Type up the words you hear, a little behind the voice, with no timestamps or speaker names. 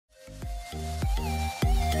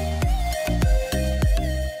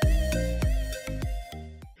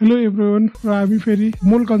Hello everyone, र हामी फेरि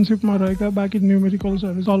मूल कन्सेप्टमा रहेका बाँकी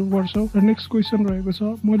न्युमेरिकल्सहरु सल्भ गर्छौं र नेक्स्ट क्वेशन रहेको छ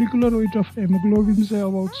मोलिकुलर वेट अफ हेमोग्लोबिन चाहिँ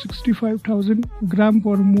अबाउट 65000 ग्राम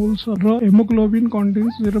पर मोल छ र हेमोग्लोबिन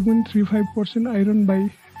कन्टेन्स 0.35% आइरन बाइ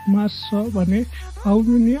मास छ भने how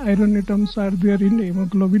many iron atoms are there in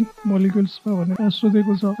haemoglobin molecules मा भनेर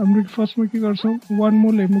सोधेको छ। हामीले फर्स्टमा के गर्छौं 1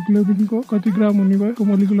 मोल हेमोग्लोबिन को कति ग्राम हुने भयो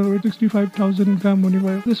मोलिकुलर वेट 65000 ग्राम हुने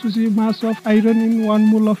भयो। त्यसपछि mass of iron in 1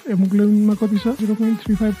 mole of haemoglobin मा कति छ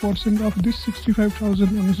 0.35% अफ दिस 65000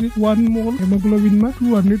 भनेपछि 1 मोल हेमोग्लोबिन मा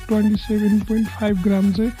 227.5 ग्राम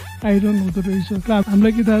चाहिँ आइरन हुँदो रहेछ। र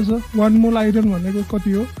हामीलाई के थाहा छ 1 मोल आइरन भनेको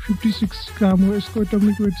कति हो 56 ग्राम हो। यसको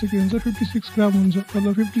एटोमिक वेट चाहिँ के हुन्छ 56 ग्राम हुन्छ।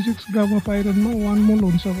 मतलब 56 ग्राम अफ आइरन मा 1 मोल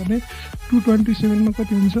हुन्छ भने 227 मा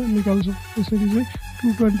कति हुन्छ निकाल्छौं। त्यसरी चाहिँ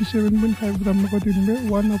 227.5 ग्राम मा कति हुने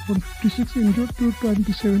भयो 1/56 इन्टु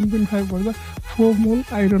 227.5 गर्दा 4 मोल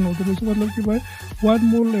आइरन हुँदो रहेछ। मतलब के भयो 1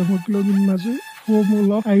 मोल हेमोग्लोबिन मा चाहिँ 4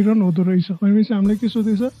 मोल अफ आइरन हुँदो रहेछ। भनेपछि हामीले के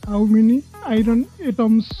सोधेछ how many iron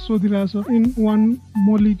atoms सोधिरहेछ in 1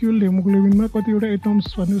 molecule haemoglobin मा कतिवटा एटम्स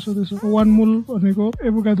भनेर सोधेछ। 1 मोल भनेको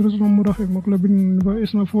एभोगाड्रोस नम्बर अफ हेमोग्लोबिन हुने भयो।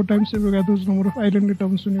 यसमा 4 times एभोगाड्रोस number of iron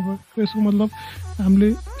atoms हुने भयो। त्यसको मतलब हामीले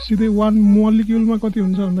सिधै 1 मोलिक्युल मा कति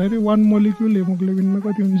हुन्छ भन्दाखेरि 1 मोलिक्युल हेमोग्लोबिन मा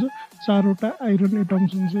कति हुन्छ 4 वटा आइरन एटम्स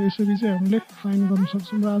हुन्छ। यसरी चाहिँ हामीले फाइन्ड गर्न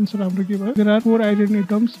सक्छौं र आन्सर हाम्रो के भयो there are 4 iron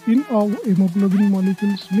atoms in a haemoglobin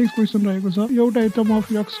molecules. Next question रहेको छ एउटा एटम अफ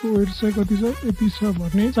यक्स को वेट चाहिँ कति छ यति छ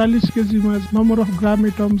भने 40 केजी मा नम्बर अफ ग्राम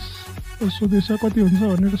एटम्स सोधेछ कति हुन्छ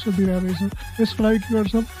भनेर सोधिरहेको रहेछ। यसको लागि के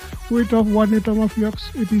गर्छौं weight of 1 atom of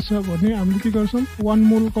x यति छ भने हामीले के गर्छौं 1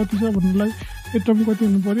 मोल कति छ भन्नलाई एटम कति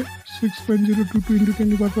हुनु पर्यो 6.022 इन्टु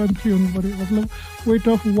 10^3 हुनु पर्यो। मतलब weight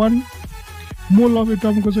of 1 mole of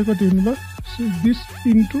atom को चाहिँ कति हुनु भयो दिस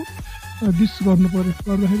इन्टु दिस गर्नु पर्यो।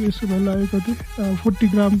 गर्दाखेरि यसको भ्यालु आयो कति 40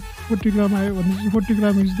 ग्राम आयो भने 40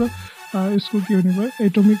 ग्राम इज द यसको के हुने भयो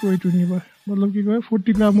एटोमिक वेट हुने भयो। मतलब के भयो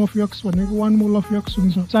 40 ग्राम अफ यक्स भनेको 1 मोल अफ यक्स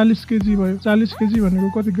हुन्छ। 40 केजी भयो 40 केजी भनेको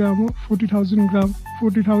कति ग्राम हो 40000 ग्राम।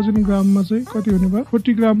 40000 ग्राम मा चाहिँ कति हुने भयो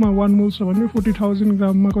 40 ग्राम मा 1 मोल छ भने 40000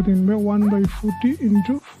 ग्राम मा कति हुने भयो 1/40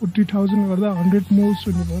 इन्टु 40000 गर्दा 100 मोल्स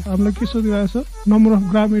हुने भयो। हामीलाई के सोधिरहेछ नम्बर अफ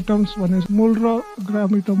ग्राम एटम्स भने मोल र ग्राम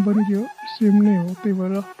एटम पनि के हो सेम नै हो। त्यही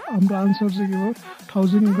भएर हाम्रो आन्सर चाहिँ के भयो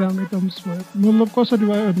 1000 ग्राम एटम्स भयो। मतलब कसरी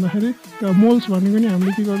भयो भन्दाखेरि मोल्स भनेको नि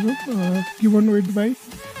हामीले के गर्छौं गिवन वेट बाइ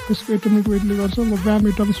त्यसको एटोमिक वेटले गर्छौं र ग्राम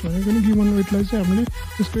एटम्स भनेको नि गिवन वेटलाई चाहिँ हामीले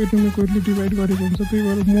त्यसको एटोमिक वेटले डिभाइड गरेको हुन्छ। त्यही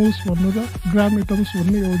भएर मोल्स भन्नु र ग्राम एटम्स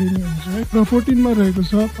भन्ने एउटै नै हुन्छ है। र 14 मा रहेको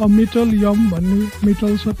छ अ मेटल यम भन्ने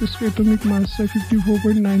मेटल छ त्यसको एटोमिक मास चाहिँ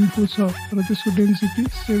 54.94 छ र त्यसको डेन्सिटी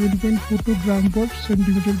 7.42 ग्राम पर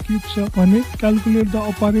सेन्टिमिटर क्यूब छ भने calculate the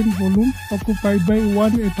अपरेन्ट volume occupied by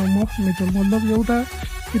 1 atom of metal. मतलब एउटा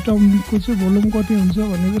एटमको चाहिँ भोल्युम कति हुन्छ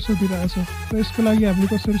भनेर सोधिरहेछ। र यसको लागि हामीले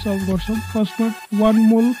कसरी सल्भ गर्छौं फर्स्टमा 1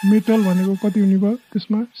 मोल मेटल भनेको कति हुने भयो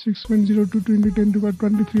त्यसमा 6.022 इन्टु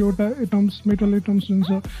 10^23 वटा एटम्स मेटल एटम्स हुन्छ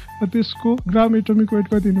र त्यसको ग्राम एटोमिक वेट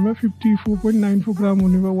कति हुने भयो 54.94 ग्राम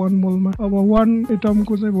हुने भयो 1 मोलमा। अब 1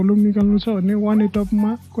 एटमको चाहिँ भोल्युम निकाल्नु छ भने 1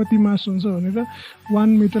 एटममा कति मास हुन्छ भनेर 1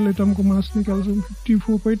 मेटल एटमको मास निकाल्छौं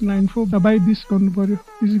 54.94 बाइ दिस गर्नु पर्यो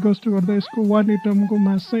इक्वल्स टु गर्दा यसको 1 एटमको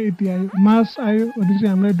मास चाहिँ यति आयो। मास आयो भने चाहिँ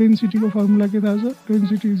हामीलाई डेन्सिटी को फर्मुला के थाहा छ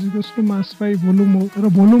density equals to mass by volume हो र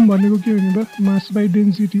भोल्युम भनेको के हुने भयो मास बाइ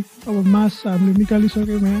डेन्सिटी। अब मास हामीले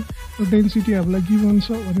निकालिसक्यौं यहाँ र डेन्सिटी हामीलाई गिभन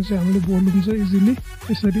छ भने चाहिँ हामीले भोल्युम चाहिँ इजिली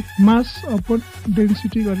यसरी मास अपन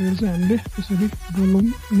डेन्सिटी गरेर चाहिँ हामीले यसरी volume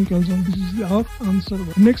निकाल्छौं। This is our answer.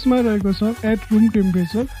 नेक्स्टमा रहेको छ at room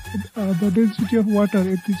temperature the density of water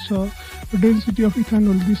यति छ डेन्सिटी अफ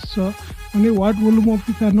इथानोल दिस छ भने what volume of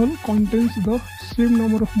ethanol contents the same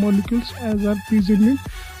number of molecules as are present in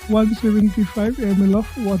 175 ml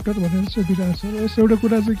of water भनेर सोधिरहेछ। यस एउटा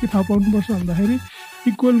कुरा चाहिँ के थाहा पाउनुपर्छ भन्दाखेरि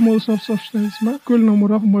equal moles of सब्स्टेन्समा equal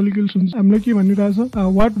number of molecules हुन्छ। हामीले के भनिरहेछ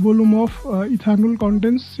what volume of ethanol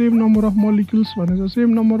contents same number of molecules भनेर सेम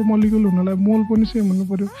नम्बर मोलिक्युल हुनलाई मोल पनि सेम हुनु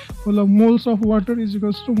पर्यो। मतलब moles of water is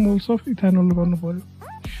equals two moles of ethanol गर्नु पर्यो।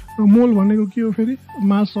 र मोल भनेको के हो फेरि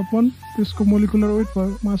मास अपन त्यसको मोलिकुलर वेट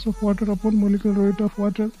भयो mass of water upon molecular weight of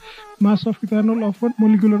water mass of ethanol upon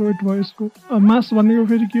molecular weight भयो। यसको मास भनेको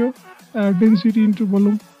फेरि के हो डेन्सिटी इन्टु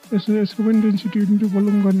भोल्युम यसको पनि डेन्सिटी इन्टु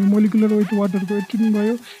भोल्युम गर्ने मोलिकुलर वेट वाटरको 18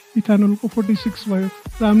 भयो इथानोलको 46 भयो।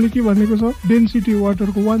 र हामीले के भनेको छ डेन्सिटी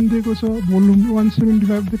वाटरको 1 दिएको छ भोल्युम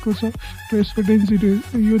 175 दिएको छ र यसको डेन्सिटी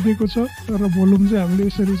यो दिएको छ र भोल्युम चाहिँ हामीले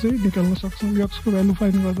यसरी चाहिँ निकाल्न सक्छौं। यक्सको भ्यालु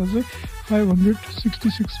फाइन्ड गर्दा चाहिँ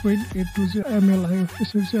 566.82 ml आयो।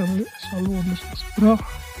 यसरी चाहिँ हामीले सल्भ गर्न सक्छौं। र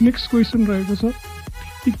नेक्स्ट क्वेशन रहेको छ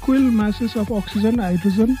equal masses of oxygen,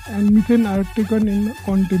 hydrogen and methane are taken in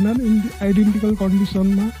container in the identical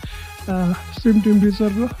condition ma same temperature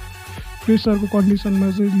र प्रेसरको कन्डिसनमा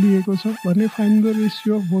चाहिँ लिएको छ भने find the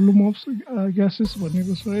ratio of volume of gases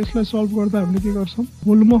भनेको छ। यसलाई सल्भ गर्दा हामीले के गर्छौँ,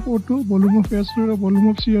 volume of O2, volume of H2 र भोल्युम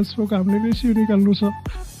अफ CH4 को हामीले रेशियो निकाल्नु छ।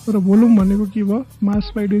 र भोल्युम भनेको के भयो,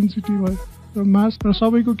 मास बाइ डेन्सिटी भयो। र मास र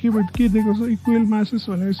सबैको के दिएको छ, इक्वल मासेस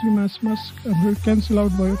भनेपछि मास हाम्रो क्यान्सल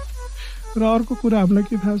आउट भयो। र अर्को कुरा हामीलाई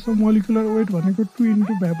के थाहा छ, मोलिकुलर वेट भनेको 2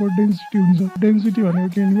 इन्टु भ्यापोर डेन्सिटी हुन्छ। डेन्सिटी भनेको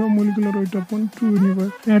के हुने भयो, मोलिकुलर वेट अपन 2 हुने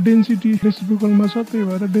भयो। यहाँ डेन्सिटी रेसिप्रोकलमा छ, त्यही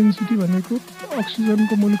भएर डेन्सिटी भनेको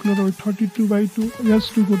अक्सिजनको मोलिकुलर वेट 32/2,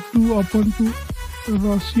 H2 को 2/2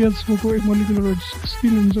 र CH4 को मोलिकुलर वेट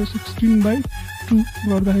 16 हुन्छ। 16/2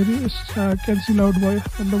 गर्दाखेरि क्यान्सल आउट भयो।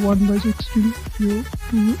 अन्त 1/16 यो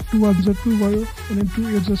 2 1 जा 2 भयो अनि 2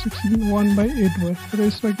 8 जा 16 1/8 भयो। र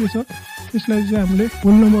यसमा के छ, यसलाई चाहिँ हामीले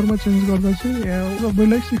होल नम्बरमा चेन्ज गर्दा चाहिँ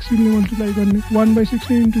सबैलाई 16 ले मल्टिप्लाई गर्ने।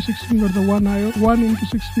 1/16 इन्टु 16 गर्दा 1 आयो, 1 इन्टु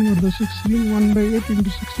 16 गर्दा 16, 1/8 इन्टु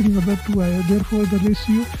 16 गर्दा 2 आयो। Therefore the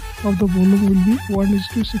ratio of the volume will be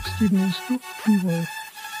 1:16:2 भयो।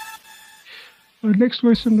 नेक्स्ट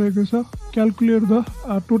क्वेसन रहेको छ, calculate the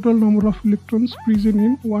total number of electrons present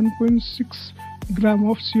in 1.6 gram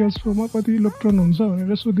of CH4 मा कति इलेक्ट्रोन हुन्छ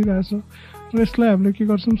भनेर सोधिरहेछ। र यसलाई हामीले के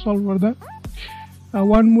गर्छौँ, सल्भ गर्दा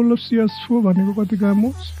 1 मोल अफ CH4 भनेको कति ग्राम हो,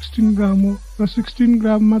 16 ग्राम हो। र 16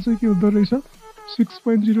 ग्राममा चाहिँ के हुँदो रहेछ,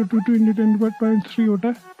 6.022 × 10⁻³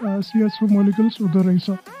 वटा CH4 मोलिकुल्स हुँदो रहेछ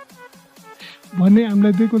भने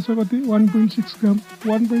हामीलाई दिएको छ कति, 1.6 ग्राम।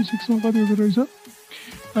 1.6 मा कति हुँदो रहेछ,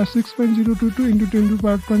 6.022 ×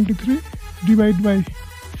 10⁻23 डिभाइड बाई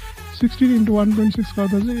 16 × 1.6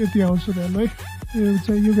 गर्दा चाहिँ यति आउँछ भ्यालु है। यो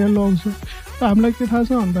चाहिँ यो भ्यालु आउँछ। र हामीलाई के थाहा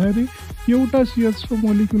छ भन्दाखेरि एउटा CH4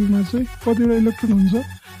 मोलिकुलमा चाहिँ कतिवटा इलेक्ट्रोन हुन्छ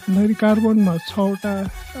भन्दाखेरि कार्बनमा 6वटा,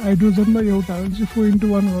 हाइड्रोजनमा एउटा हुन्छ। 4 ×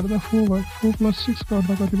 1 गर्दा 4 भयो। 4 + 6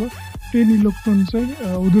 गर्दा कति भयो, 10 इलेक्ट्रोन चाहिँ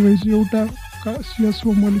हुँदो रहेछ एउटा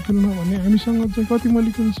CH4 मोलिकुलमा। भने हामीसँग चाहिँ कति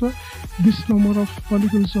मोलिकुल छ, दिस नम्बर अफ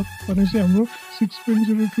मोलिकुल छ भनेपछि हाम्रो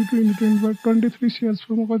 6.022 × 10⁻23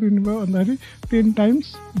 CH4 मा कति हुने भयो भन्दाखेरि 10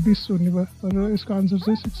 टाइम्स दिस हुने भयो। र यसको आन्सर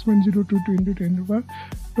चाहिँ 6.022 ×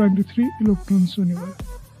 10⁻23 इलेक्ट्रोन्स हुने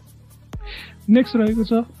भयो। नेक्स्ट रहेको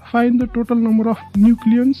छ, find the total number of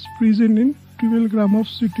न्युक्लियन्स present in 12 gram of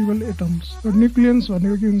suitable atoms. र न्युक्लियन्स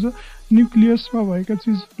भनेको के हुन्छ, न्युक्लियसमा भएका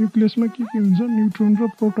चिज। न्युक्लियसमा के हुन्छ, न्युट्रोन र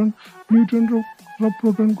प्रोटोन। न्युट्रोन र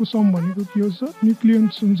प्रोटोनको सम भनेको के हुन्छ,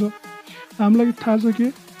 न्युक्लियन्स हुन्छ। हामीलाई थाहा छ कि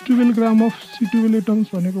 12 ग्राम अफ C12 एटम्स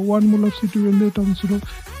भनेको 1 मोल अफ C12 एटम्स हो।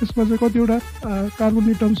 यसमा चाहिँ कतिवटा कार्बन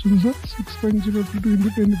एटम्स हुन्छ, 6.022 ×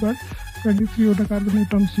 10⁻23 वटा कार्बन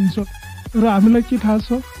एटम्स हुन्छ। र हामीलाई के थाहा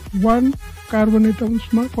छ, 1 कार्बन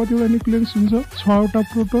एटम्समा कतिवटा न्युक्लियन्स हुन्छ, 6वटा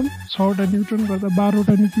प्रोटोन 6वटा न्युट्रोन गर्दा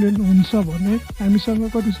 12वटा न्युक्लियन हुन्छ भने हामीसँग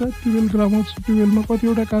कति छ, 12 ग्राम अफ C12 मा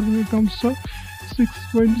कतिवटा कार्बन एटम्स छ,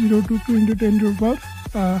 6.022 ×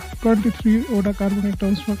 10⁻23 वटा कार्बन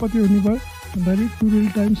एटम्समा कति हुने भयो भन्दाखेरि 12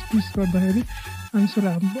 टाइम्स दिस गर्दाखेरि आन्सर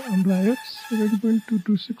हाम्रो आयो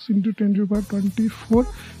 7.226 × 10⁻24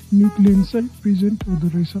 न्युक्लियन चाहिँ प्रेजेन्ट हुँदो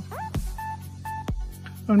रहेछ।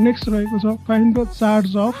 नेक्स्ट रहेको छ, find the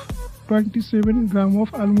charge of 27 gram of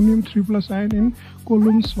aluminium 3+ ion in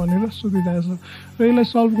coulombs भनेर सोधिरहेछ। र यसलाई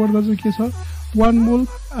सल्भ गर्दा चाहिँ के छ, 1 मोल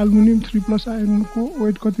एल्युमिनियम 3+ आयनको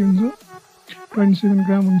वेट कति हुन्छ, 27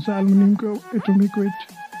 ग्राम हुन्छ एल्युमिनियमको एटोमिक वेट।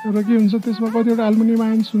 र के हुन्छ, त्यसमा कतिवटा एल्युमिनियम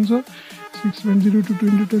आयन्स हुन्छ, 6.022 ×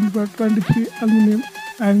 10⁻23 एल्युमिनियम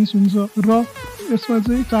आयन्स हुन्छ। र यसमा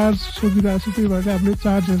चाहिँ चार्ज सोधिरहेछ, त्यही भएर हामीले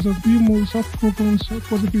चार्ज हेर्छ। 3 मोल्स अफ प्रोटोन्स छ,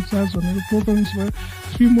 पोजिटिभ चार्ज भनेको प्रोटोन्स भयो।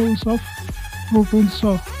 3 मोल्स अफ प्रोटोन्स छ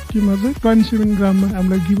केमा चाहिँ 27 ग्राममा,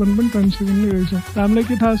 हामीलाई गिभन पनि 27 नै रहेछ। र हामीलाई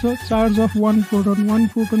के थाहा छ, चार्ज अफ 1 प्रोटोन।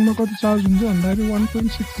 1 प्रोटोनमा कति चार्ज हुन्छ भन्दाखेरि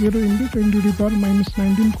 1.60 ×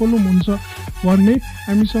 10⁻19 कोलम हुन्छ भन्ने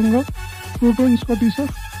हामीसँग प्रोटोन्स कति छ,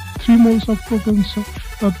 3 मोल्स अफ प्रोटोन्स छ।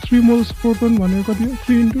 र 3 मोल्स प्रोटोन भनेको कति हो,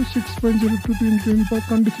 3 × 6.022 ×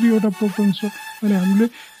 10⁻23 वटा प्रोटोन्स छ। अनि हामीले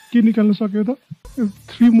के निकाल्न सक्यो त,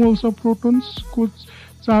 3 मोल्स अफ प्रोटोन्सको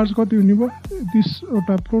चार्ज कति हुने भयो,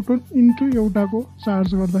 दिसवटा प्रोटोन इन्टु एउटाको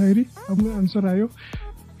चार्ज गर्दाखेरि हाम्रो आन्सर आयो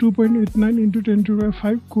 2.89 ×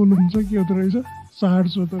 10⁵ कोलम चाहिँ के हुँदो रहेछ, चार्ज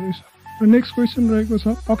हुँदो रहेछ। र नेक्स्ट क्वेसन रहेको छ,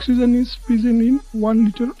 oxygen is present in 1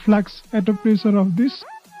 litre flask at a pressure of this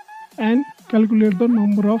and calculate the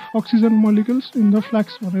number of oxygen molecules in the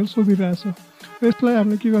flask भनेर सोधिरहेछ। यसलाई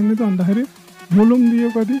हामीले के गर्ने त भन्दाखेरि भोल्युम दियो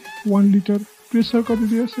कति, 1 लिटर, प्रेसर कति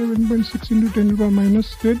दियो, 7.6 ×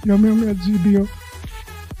 10⁻10 mmHg दियो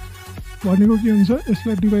भनेको के हुन्छ,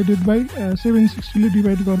 यसलाई डिभाइडेड बाई 760 ले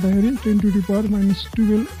डिभाइड गर्दाखेरि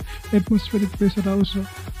 10⁻12 एटमोस्फेरिक प्रेसर आउँछ।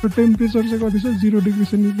 र टेम्परेचर चाहिँ कति छ, 0 डिग्री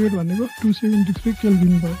सेन्टिग्रेड भनेको 273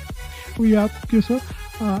 केल्भिन भयो। याद के छ,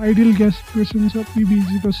 आइडियल ग्यास इक्वेसन छ PV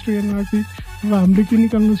 = nRT र हामीले के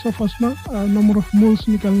निकाल्नु छ फर्स्टमा नम्बर अफ मोल्स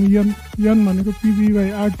निकाल्नु n भनेको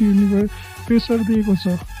PV/RT हुने भयो प्रेसर दिएको छ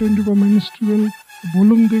 10⁻12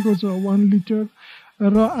 भोल्युम दिएको छ 1 लिटर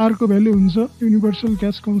र R को भ्यालु हुन्छ युनिभर्सल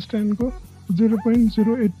ग्यास कन्स्ट्यान्टको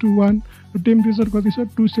 0.0821 र टेम्परेचर कति छ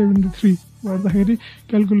 273 गर्दाखेरि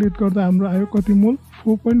क्याल्कुलेट गर्दा हाम्रो आयो कति मोल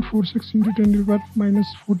 4.46 ×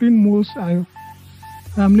 10⁻14 मोल्स आयो।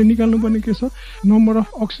 हामीले निकाल्नु पर्ने के छ नम्बर अफ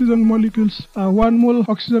अक्सिजन मोलिक्युल्स 1 मोल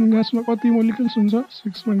अक्सिजन ग्यासमा कति मोलिक्युल्स हुन्छ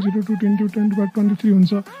 6.02 × 10⁻23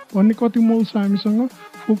 हुन्छ भन्ने कति मोल छ हामीसँग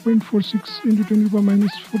 4.46 ×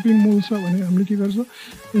 10⁻14 मोल छ भने हामीले के गर्छौँ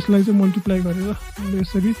यसलाई चाहिँ मल्टिप्लाई गरेर हामीले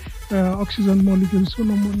यसरी अक्सिजन मोलिक्युल्सको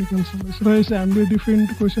नम्बर निकाल्छौँ र यसै हामीले डिफ्रेन्ट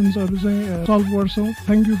क्वेसन्सहरू चाहिँ सल्भ गर्छौँ।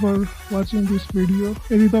 Thank you for watching this video.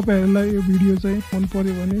 यदि तपाईँहरूलाई यो भिडियो चाहिँ मन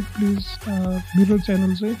पर्यो भने प्लिज मेरो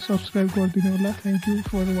च्यानल चाहिँ सब्सक्राइब गरिदिनु होला। Thank you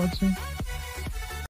for watching.